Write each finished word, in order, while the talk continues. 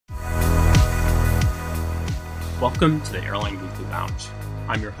Welcome to the Airline Weekly Lounge.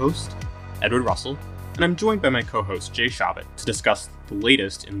 I'm your host, Edward Russell, and I'm joined by my co-host Jay Shabbat to discuss the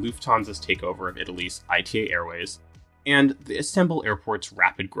latest in Lufthansa's takeover of Italy's ITA Airways and the Istanbul airport's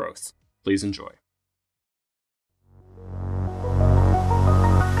rapid growth. Please enjoy.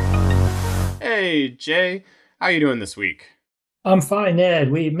 Hey, Jay. How you doing this week? I'm fine, Ed.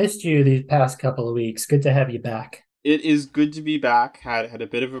 We missed you these past couple of weeks. Good to have you back. It is good to be back. Had a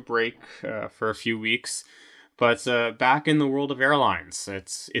bit of a break for a few weeks, but back in the world of airlines.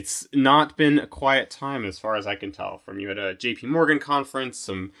 It's not been a quiet time as far as I can tell. From you at a JP Morgan conference,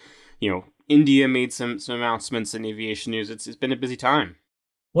 India made some announcements in aviation news. It's been a busy time.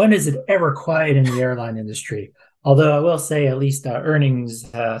 When is it ever quiet in the airline industry? Although I will say, at least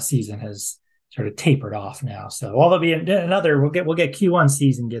earnings season has sort of tapered off now. So, although be another, we'll get Q1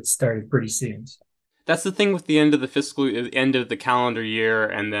 season gets started pretty soon. That's the thing with the end of the end of the calendar year,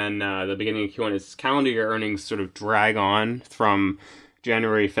 and then the beginning of Q1 is calendar year earnings sort of drag on from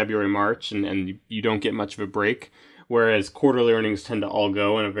January, February, March, and you don't get much of a break. Whereas quarterly earnings tend to all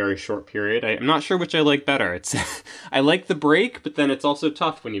go in a very short period. I'm not sure which I like better. It's I like the break, but then it's also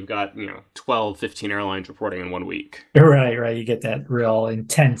tough when you've got 12, 15 airlines reporting in 1 week. Right. You get that real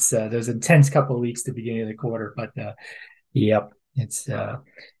intense, those intense couple of weeks at the beginning of the quarter. But yep, it's in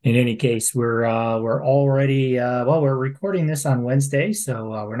any case, we're already we're recording this on Wednesday, so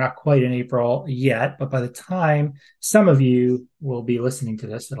we're not quite in April yet. But by the time some of you will be listening to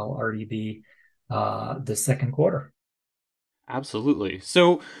this, it'll already be the second quarter. Absolutely.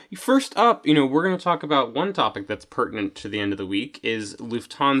 So first up, we're going to talk about one topic that's pertinent to the end of the week is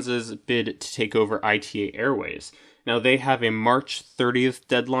Lufthansa's bid to take over ITA Airways. Now, they have a March 30th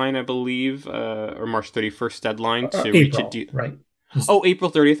deadline, I believe, or March 31st deadline to reach a April, deal. right? Oh,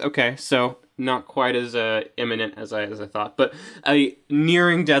 April 30th. Okay, so not quite as imminent as I thought, but a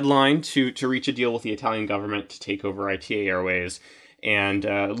nearing deadline to reach a deal with the Italian government to take over ITA Airways. And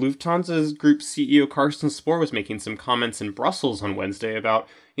Lufthansa's group CEO Carsten Spohr was making some comments in Brussels on Wednesday about,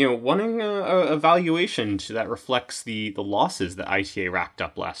 wanting a valuation that reflects the losses that ITA racked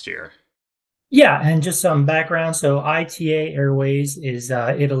up last year. Yeah, and just some background. So ITA Airways is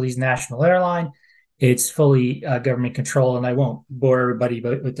Italy's national airline. It's fully government controlled, and I won't bore everybody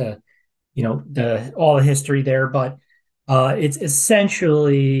with the all the history there, but it's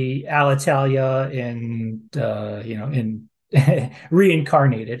essentially Alitalia in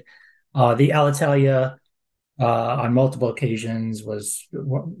reincarnated. The Alitalia on multiple occasions was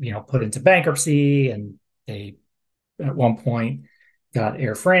put into bankruptcy, and they at one point got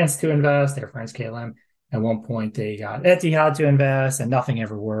Air France to invest, Air France KLM. At one point they got Etihad to invest, and nothing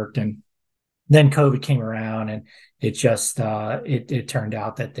ever worked. And then COVID came around, and it just it turned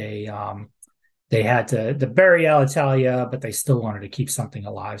out that they had to bury Alitalia, but they still wanted to keep something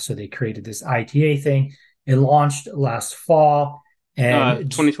alive, so they created this ITA thing. It launched last fall,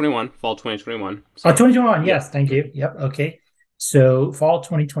 and 2021, fall 2021. oh, So 2021. yeah. Yes, thank you. Yep. Okay. So fall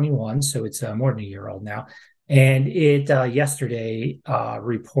 2021. So it's more than a year old now. And it yesterday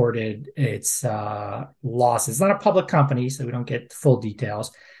reported its losses. It's not a public company, so we don't get full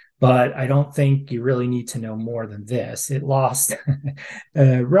details. But I don't think you really need to know more than this. It lost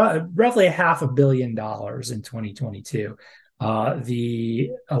roughly $500 million in 2022.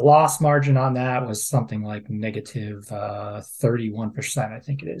 The loss margin on that was something like negative 31%, I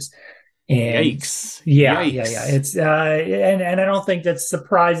think it is. And Yikes. yeah. Yikes. It's and I don't think that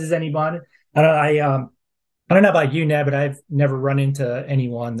surprises anybody. I don't know about you, Ned, but I've never run into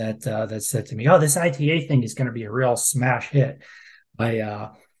anyone that said to me, "Oh, this ITA thing is going to be a real smash hit."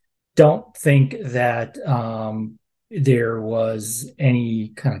 I don't think that there was any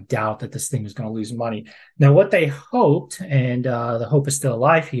kind of doubt that this thing was going to lose money. Now, what they hoped, and the hope is still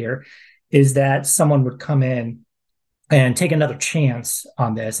alive here, is that someone would come in and take another chance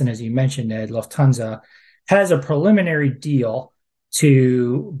on this. And as you mentioned, Ed, Lufthansa has a preliminary deal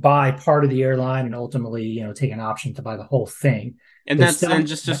to buy part of the airline and ultimately, take an option to buy the whole thing. And They're that's still, and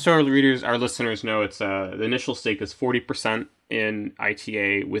just so our listeners know, it's the initial stake is 40% in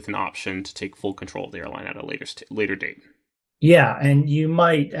ITA with an option to take full control of the airline at a later date. yeah, and you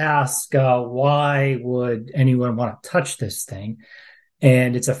might ask, why would anyone want to touch this thing?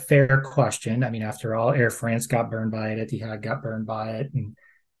 And it's a fair question. I mean, after all, Air France got burned by it, Etihad got burned by it, and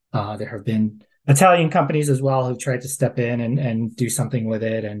there have been Italian companies as well who tried to step in and do something with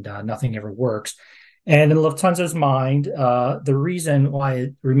it, and nothing ever works. And in Lufthansa's mind, the reason why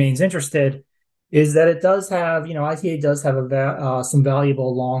it remains interested is that it does have, ITA does have some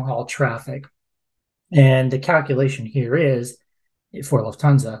valuable long haul traffic. And the calculation here is for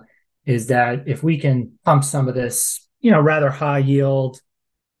Lufthansa is that if we can pump some of this, rather high yield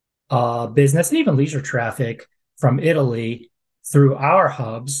business and even leisure traffic from Italy through our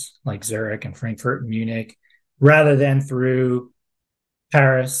hubs like Zurich and Frankfurt and Munich, rather than through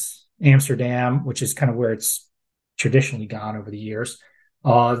Paris, Amsterdam, which is kind of where it's traditionally gone over the years,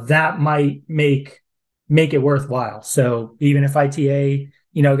 that might make it worthwhile. So even if ITA,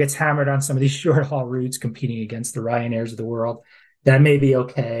 gets hammered on some of these short haul routes competing against the Ryanairs of the world, that may be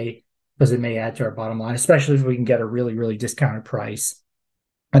okay because it may add to our bottom line, especially if we can get a really, really discounted price.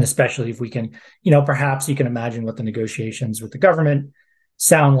 And especially if we can, perhaps you can imagine what the negotiations with the government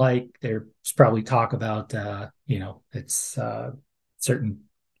sound like. There's probably talk about, it's certain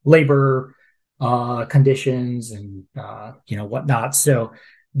labor conditions and whatnot. So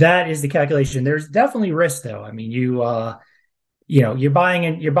that is the calculation. There's definitely risk, though. I mean, you're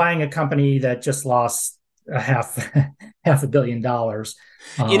buying a company that just lost a half $1 billion.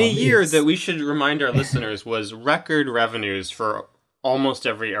 In a year that It's we should remind our listeners was record revenues for almost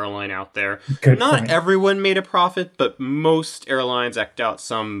every airline out there. good Not point. everyone made a profit, but most airlines eked out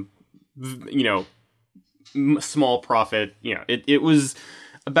some, you know, small profit. It was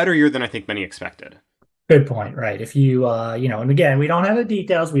a better year than I think many expected. Good point, right? If you, and again, we don't have the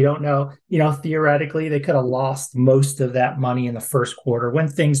details. We don't know, theoretically, they could have lost most of that money in the first quarter when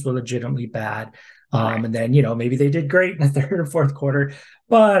things were legitimately bad. Right. And then, maybe they did great in the third or fourth quarter,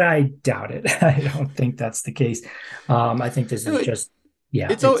 but I doubt it. I don't think that's the case. I think this is just, yeah,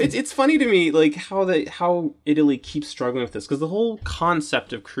 It's funny to me like how Italy keeps struggling with this because the whole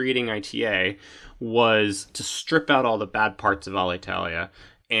concept of creating ITA was to strip out all the bad parts of Alitalia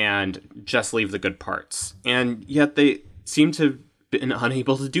and just leave the good parts, and yet they seem to have been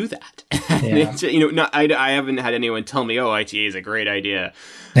unable to do that. And yeah. I haven't had anyone tell me, "Oh, ITA is a great idea,"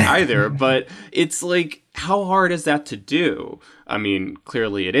 either. But it's like, how hard is that to do? I mean,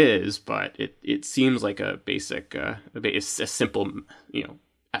 clearly it is, but it seems like a basic, a simple,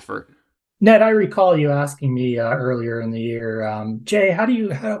 effort. Ned, I recall you asking me earlier in the year, Jay,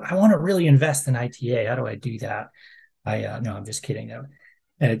 I want to really invest in ITA. How do I do that? No, I'm just kidding.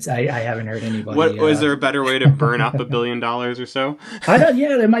 I haven't heard What anybody. was there a better way to burn up $1 billion or so? I don't.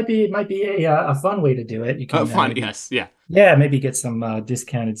 Yeah, there might be. It might be a fun way to do it. You Oh, can fun. maybe, Yes, yeah. yeah, maybe get some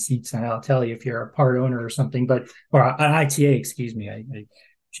discounted seats, and I'll tell you if you're a part owner or something. But or an ITA, excuse me. I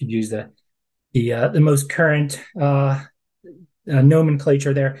should use the most current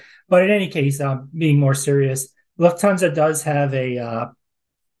nomenclature there. But in any case, being more serious, Lufthansa does have a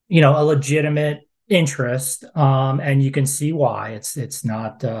legitimate interest, and you can see why. It's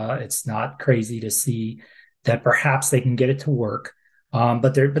not crazy to see that perhaps they can get it to work,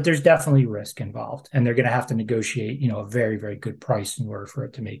 but there's definitely risk involved, and they're going to have to negotiate a very very good price in order for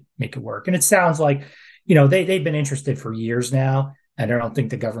it to make it work. And it sounds like they've been interested for years now. And I don't think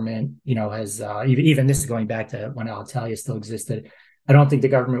the government, has even this is going back to when Alitalia still existed. I don't think the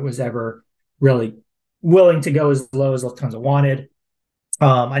government was ever really willing to go as low as Lufthansa wanted.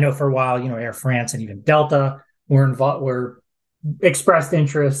 I know for a while, Air France and even Delta were expressed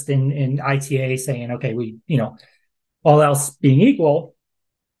interest in ITA, saying, okay, all else being equal,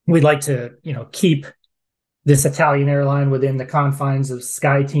 we'd like to, keep this Italian airline within the confines of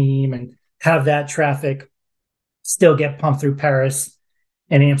SkyTeam and have that traffic still get pumped through Paris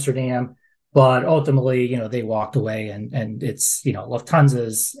and Amsterdam. But ultimately, they walked away, and it's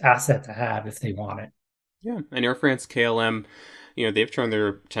Lufthansa's asset to have if they want it. Yeah, and Air France, KLM, they've turned their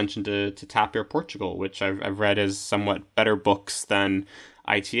attention to Tap Air Portugal, which I've read as somewhat better books than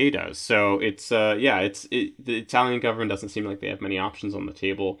ITA does. So the Italian government doesn't seem like they have many options on the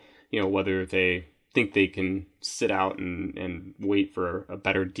table. Whether they think they can sit out and wait for a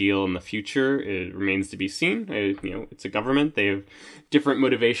better deal in the future, it remains to be seen. It's a government; they have different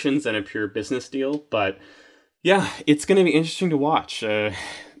motivations than a pure business deal. But yeah, it's going to be interesting to watch.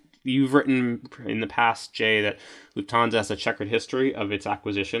 You've written in the past, Jay, that Lufthansa has a checkered history of its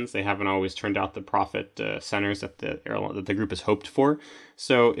acquisitions. They haven't always turned out the profit centers that the group has hoped for.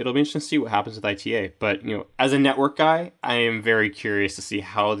 So it'll be interesting to see what happens with ITA. But as a network guy, I am very curious to see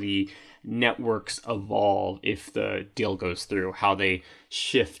how the networks evolve if the deal goes through. How they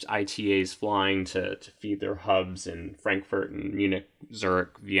shift ITA's flying to feed their hubs in Frankfurt and Munich,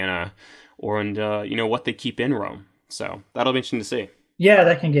 Zurich, Vienna, and what they keep in Rome. So that'll be interesting to see. Yeah,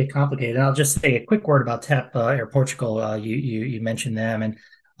 that can get complicated. And I'll just say a quick word about TAP Air Portugal. You mentioned them, and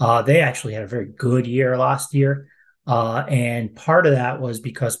they actually had a very good year last year. And part of that was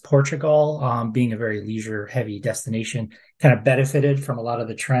because Portugal, being a very leisure-heavy destination, kind of benefited from a lot of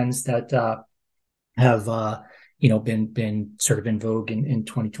the trends that have been sort of in vogue in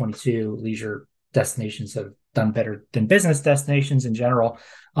 2022. Leisure destinations have done better than business destinations in general.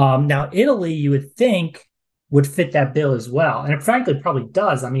 Now, Italy, you would think would fit that bill as well. And it frankly probably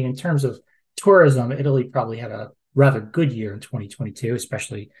does. I mean, in terms of tourism, Italy probably had a rather good year in 2022,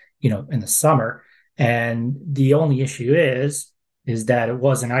 especially, in the summer. And the only issue is that it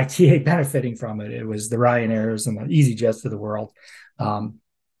wasn't ITA benefiting from it. It was the Ryanairs and the EasyJets of the world. Um,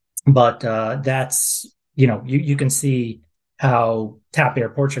 but that's, you can see how TAP Air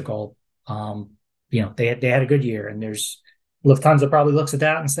Portugal, they had a good year, and there's Lufthansa probably looks at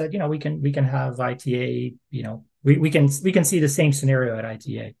that and said, we can have ITA, we can see the same scenario at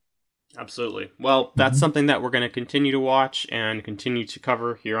ITA. Absolutely. Well, that's Mm-hmm. something that we're going to continue to watch and continue to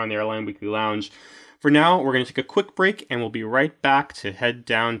cover here on the Airline Weekly Lounge. For now, we're going to take a quick break and we'll be right back to head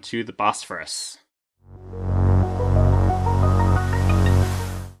down to the Bosphorus.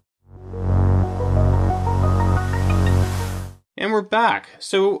 And we're back.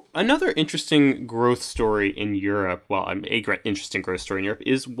 So, another interesting growth story in Europe, interesting growth story in Europe,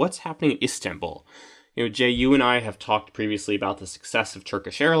 is what's happening in Istanbul. Jay, you and I have talked previously about the success of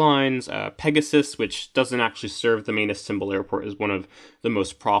Turkish Airlines. Pegasus, which doesn't actually serve the main Istanbul airport, is one of the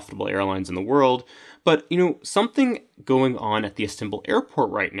most profitable airlines in the world. But, something going on at the Istanbul airport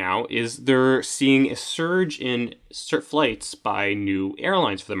right now is they're seeing a surge in flights by new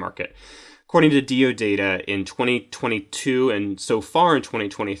airlines for the market. According to DO data, in 2022 and so far in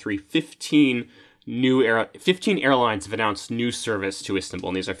 2023, 15 airlines have announced new service to Istanbul,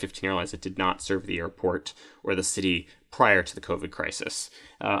 and these are 15 airlines that did not serve the airport or the city prior to the COVID crisis.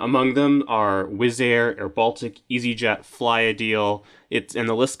 Among them are Wizz Air, Air Baltic, EasyJet, Flyadeal, and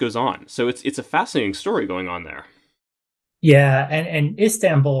the list goes on. So it's a fascinating story going on there. Yeah, and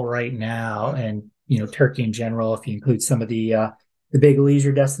Istanbul right now, and Turkey in general, if you include some of the big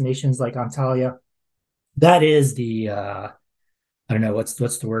leisure destinations like Antalya, that is the I don't know what's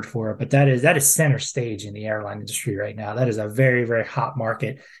the word for it, but that is center stage in the airline industry right now. That is a very, very hot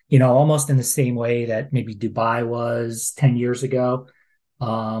market, almost in the same way that maybe Dubai was 10 years ago.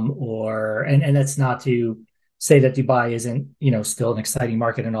 And that's not to say that Dubai isn't, still an exciting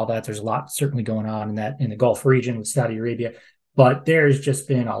market and all that. There's a lot certainly going on in the Gulf region with Saudi Arabia, but there's just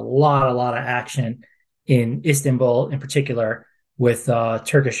been a lot of action in Istanbul in particular, with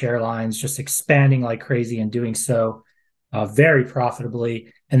Turkish Airlines just expanding like crazy and doing so very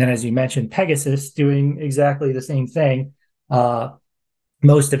profitably. And then, as you mentioned, Pegasus doing exactly the same thing.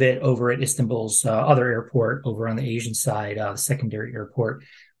 Most of it over at Istanbul's other airport over on the Asian side, the secondary airport.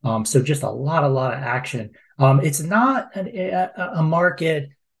 So just a lot of action. It's not a market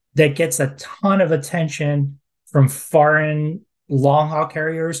that gets a ton of attention from foreign long haul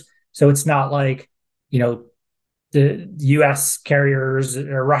carriers. So it's not like, the U.S. carriers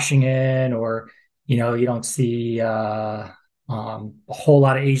are rushing in, or you don't see a whole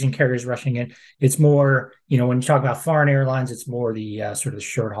lot of Asian carriers rushing in. It's more, when you talk about foreign airlines, it's more the sort of the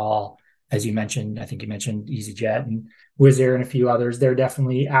short haul, as you mentioned. I think you mentioned EasyJet and Wizz Air and a few others. They're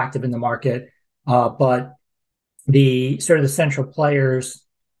definitely active in the market, but the sort of the central players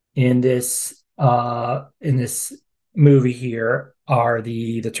in this movie here are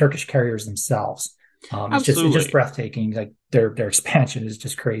the Turkish carriers themselves. It's just Absolutely. breathtaking. Like their expansion is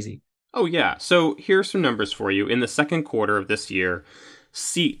just crazy. Oh, yeah. So here's some numbers for you. In the second quarter of this year,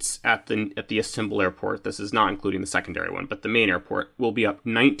 seats at the Istanbul airport, this is not including the secondary one, but the main airport, will be up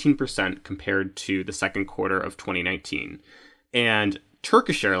 19% compared to the second quarter of 2019. And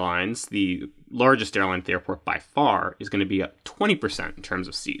Turkish Airlines, the largest airline at the airport by far, is going to be up 20% in terms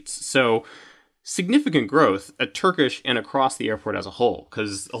of seats. So significant growth at Turkish and across the airport as a whole,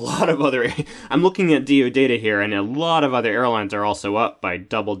 because a lot of other I'm looking at DO data here, and a lot of other airlines are also up by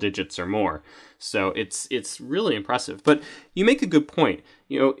double digits or more. So it's really impressive. But you make a good point.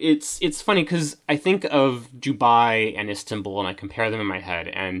 It's funny because I think of Dubai and Istanbul and I compare them in my head,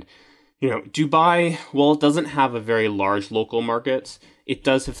 and Dubai, while it doesn't have a very large local market, it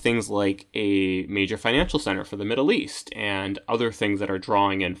does have things like a major financial center for the Middle East and other things that are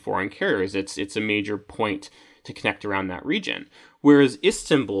drawing in foreign carriers. It's a major point to connect around that region. Whereas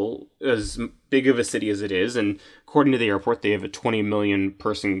Istanbul, as big of a city as it is, and according to the airport, they have a 20 million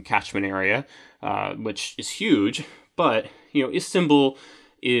person catchment area, which is huge. But Istanbul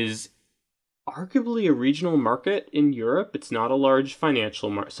is arguably a regional market in Europe. It's not a large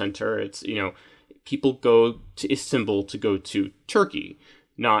financial center. It's, people go to Istanbul to go to Turkey,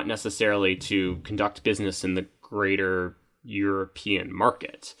 not necessarily to conduct business in the greater European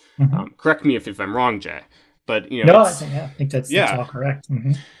market. Mm-hmm. Correct me if I'm wrong, Jay, but No, I it's think yeah, I think that's yeah, all correct.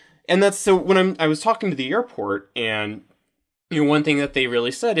 Mm-hmm. and that's so when I was talking to the airport, and one thing that they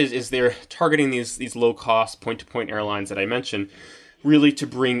really said is they're targeting these low cost point to point airlines that I mentioned, really to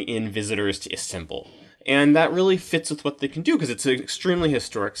bring in visitors to Istanbul. And that really fits with what they can do because it's an extremely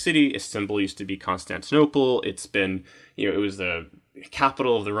historic city. Istanbul used to be Constantinople. It's been, it was the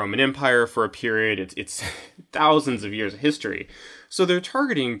capital of the Roman Empire for a period. It's thousands of years of history. So they're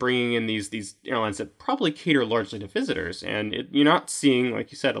targeting bringing in these airlines that probably cater largely to visitors, and you're not seeing,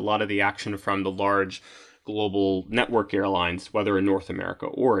 like you said, a lot of the action from the large global network airlines, whether in North America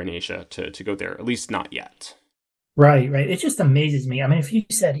or in Asia, to go there. At least not yet. Right, right. It just amazes me. I mean, if you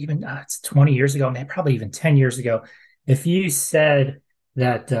said even it's 20 years ago, man, probably even 10 years ago, if you said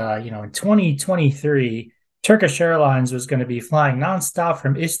that in 2023, Turkish Airlines was going to be flying nonstop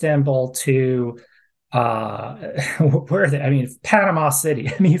from Istanbul to uh where are they? I mean, Panama City.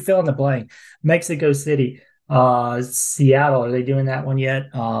 I mean, you fill in the blank. Mexico City, Seattle. Are they doing that one yet?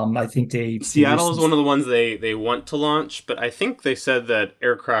 I think they Seattle is recently. one of the ones they want to launch, but I think they said that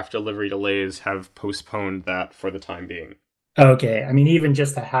aircraft delivery delays have postponed that for the time being. Okay. I mean, even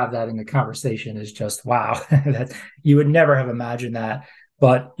just to have that in the conversation is just wow. That you would never have imagined that.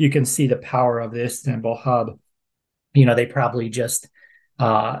 But you can see the power of the Istanbul hub. They probably just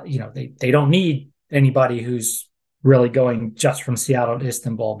they don't need anybody who's really going just from Seattle to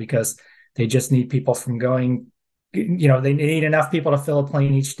Istanbul because they just need people from going, they need enough people to fill a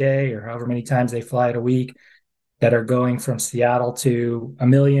plane each day or however many times they fly it a week that are going from Seattle to a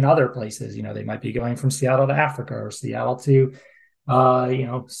million other places. They might be going from Seattle to Africa or Seattle to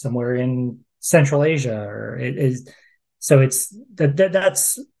somewhere in Central Asia, or it is. So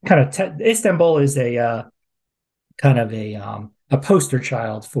that's kind of Istanbul is a kind of a poster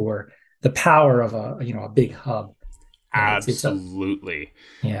child for the power of a big hub, and it's a Absolutely.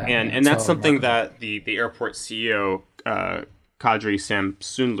 yeah, and yeah, and it's that's all something remarkable. that the airport CEO Kadri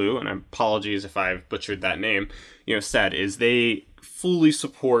Samsunlu, and apologies if I've butchered that name, said is they fully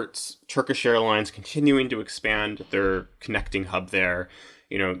support Turkish Airlines continuing to expand their connecting hub there.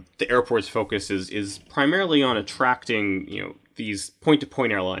 The airport's focus is primarily on attracting these point to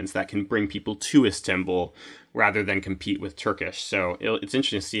point airlines that can bring people to Istanbul rather than compete with Turkish. So it's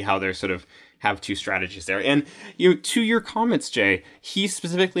interesting to see how they're sort of have two strategies there. And to your comments, Jay, he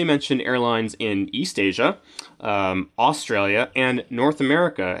specifically mentioned airlines in East Asia, Australia, and North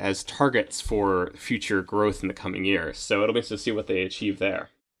America as targets for future growth in the coming years. So it'll be interesting to see what they achieve there.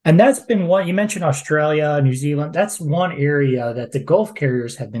 And that's been one you mentioned Australia, New Zealand. That's one area that the Gulf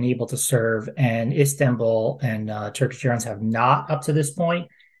carriers have been able to serve, and Istanbul and Turkish Airlines have not up to this point.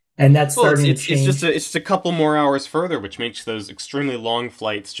 And that's Well, it's starting to it's it's just change. it's just a couple more hours further, which makes those extremely long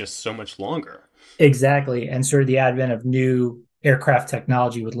flights just so much longer. Exactly. And sort of the advent of new aircraft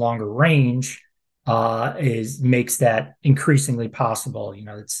technology with longer range is makes that increasingly possible.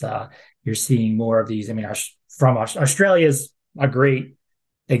 It's you're seeing more of these. I mean, from Australia is a great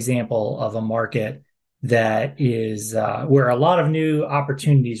example of a market that is where a lot of new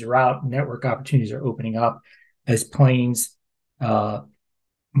opportunities, route network opportunities, are opening up as planes uh,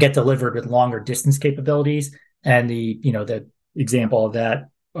 get delivered with longer distance capabilities. And the example of that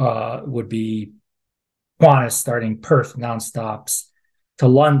would be Qantas starting Perth nonstops to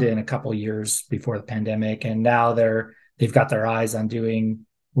London a couple years before the pandemic, and now they've got their eyes on doing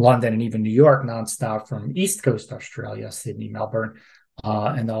London and even New York nonstop from East Coast Australia, Sydney, Melbourne,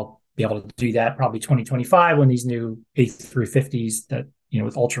 and they'll be able to do that probably 2025 when these new A350s that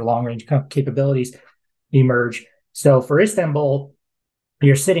with ultra long range capabilities emerge. So for Istanbul,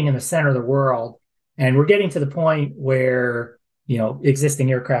 you're sitting in the center of the world, and we're getting to the point where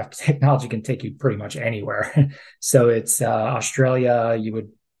existing aircraft technology can take you pretty much anywhere. So it's Australia. You would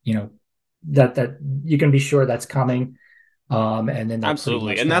that you can be sure that's coming, and then they'll pretty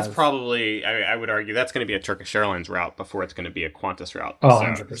Absolutely, much and that's have probably I would argue that's going to be a Turkish Airlines route before it's going to be a Qantas route. oh, So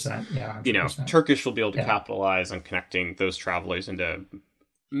 100%, yeah, 100%, Turkish will be able to yeah, capitalize on connecting those travelers into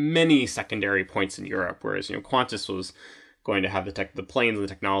many secondary points in Europe, whereas Qantas was going to have the planes and the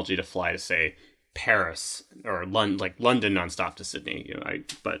technology to fly to say Paris or like London nonstop to Sydney.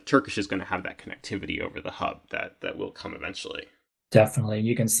 But Turkish is going to have that connectivity over the hub that will come eventually. definitely.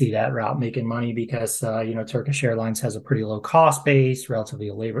 You can see that route making money because Turkish Airlines has a pretty low cost base, relatively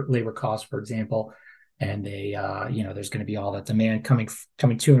a labor cost, for example, and they there's going to be all that demand coming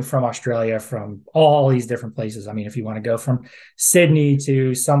to and from Australia from all these different places. I mean, if you want to go from Sydney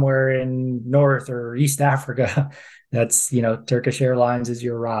to somewhere in North or East Africa, that's Turkish Airlines is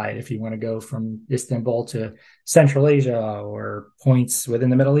your ride. If you want to go from Istanbul to Central Asia or points within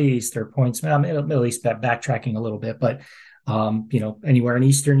the Middle East or points Middle East, backtracking a little bit, but anywhere in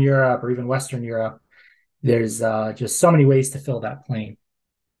Eastern Europe or even Western Europe, there's just so many ways to fill that plane.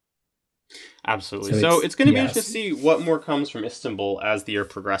 Absolutely. So So it's it's going to be interesting to yes, see what more comes from Istanbul as the year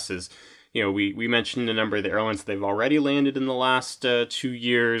progresses. We mentioned a number of the airlines that they've already landed in the last 2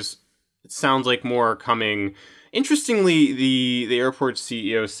 years. It sounds like more are coming. Interestingly, the airport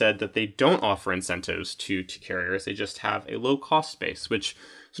CEO said that they don't offer incentives to carriers. They just have a low cost base, which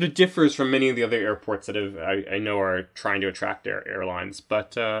sort of differs from many of the other airports that I know are trying to attract airlines.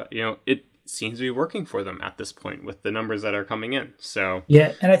 But it seems to be working for them at this point with the numbers that are coming in. So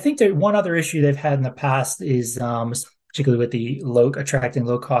Yeah, and I think that one other issue they've had in the past is particularly with the attracting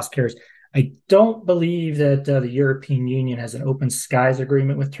low cost carriers. I don't believe that the European Union has an open skies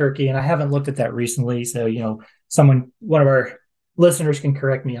agreement with Turkey, and I haven't looked at that recently. So one of our listeners can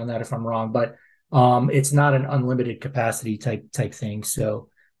correct me on that if I'm wrong, but it's not an unlimited capacity type thing. So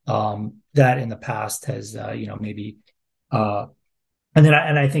that in the past has maybe and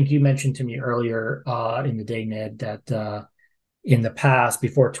I think you mentioned to me earlier in the day, Ned, that in the past,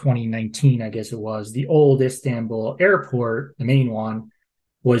 before 2019, I guess it was, the old Istanbul airport, the main one,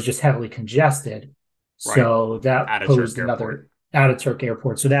 was just heavily congested. right, So that Ataturk posed Airport. another Ataturk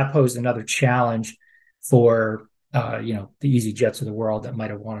airport. So that posed another challenge for the easy jets of the world that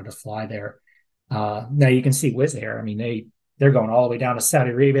might have wanted to fly there. Now you can see Wizz Air. I mean, they're going all the way down to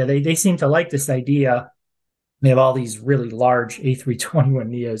Saudi Arabia. They seem to like this idea. They have all these really large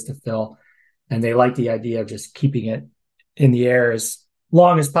A321neos to fill, and they like the idea of just keeping it in the air as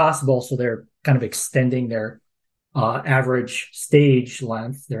long as possible. So they're kind of extending their average stage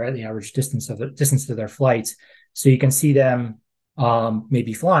length. They're at the average distance of their flights. So you can see them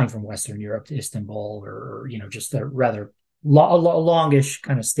maybe flying from Western Europe to Istanbul, or just a rather longish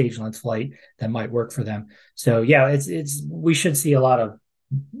kind of stage length flight that might work for them. So yeah, it's we should see a lot of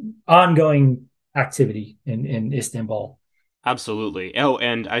ongoing activity in Istanbul. Absolutely. Oh,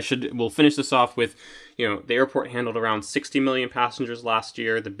 and we'll finish this off with, the airport handled around 60 million passengers last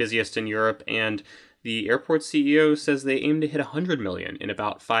year, the busiest in Europe, and the airport CEO says they aim to hit 100 million in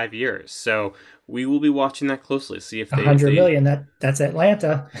about 5 years. So we will be watching that closely, see if 100 million. That's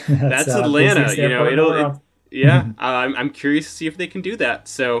Atlanta. That's that's Atlanta. busiest airport in the world. Yeah, I'm curious to see if they can do that.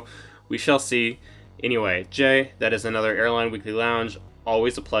 So we shall see. Anyway, Jay, that is another Airline Weekly Lounge.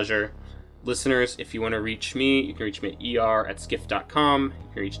 Always a pleasure. Listeners, if you want to reach me, you can reach me at er@skift.com. You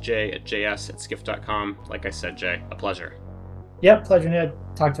can reach Jay at js@skift.com. Like I said, Jay, a pleasure. Yep, pleasure, Ned.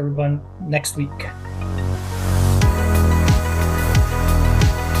 Talk to everyone next week.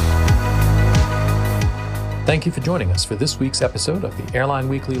 Thank you for joining us for this week's episode of the Airline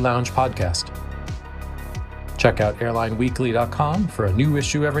Weekly Lounge podcast. Check out airlineweekly.com for a new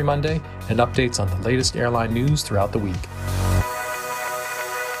issue every Monday and updates on the latest airline news throughout the week.